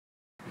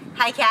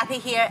Hi, Kathy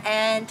here,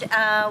 and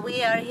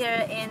we are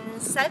here in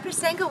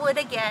CYPRESS Tanglewood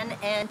again,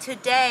 and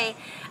today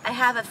I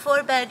have a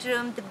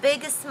 4-bedroom, the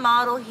biggest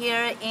model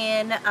here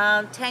in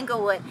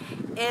Tanglewood.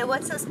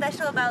 What's so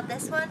special about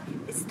this one?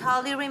 It's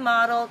totally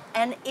remodeled,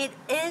 and it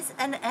is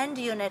an end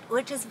unit,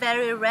 which is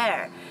very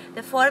rare.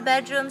 The 4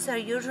 bedrooms are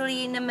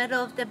usually in the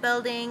middle of the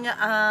building,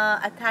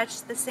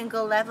 attached the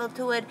single level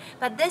to it,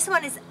 but this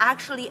one is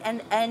actually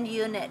an end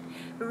unit,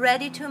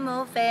 ready to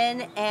move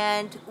in.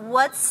 And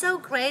what's so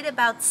great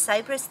about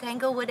CYPRESS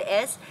Tanglewood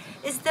is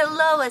the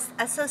lowest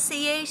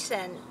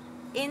association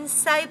in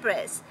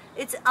CYPRESS.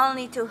 It's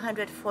only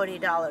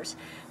 $240.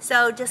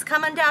 So just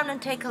come on down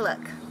and take a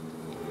look.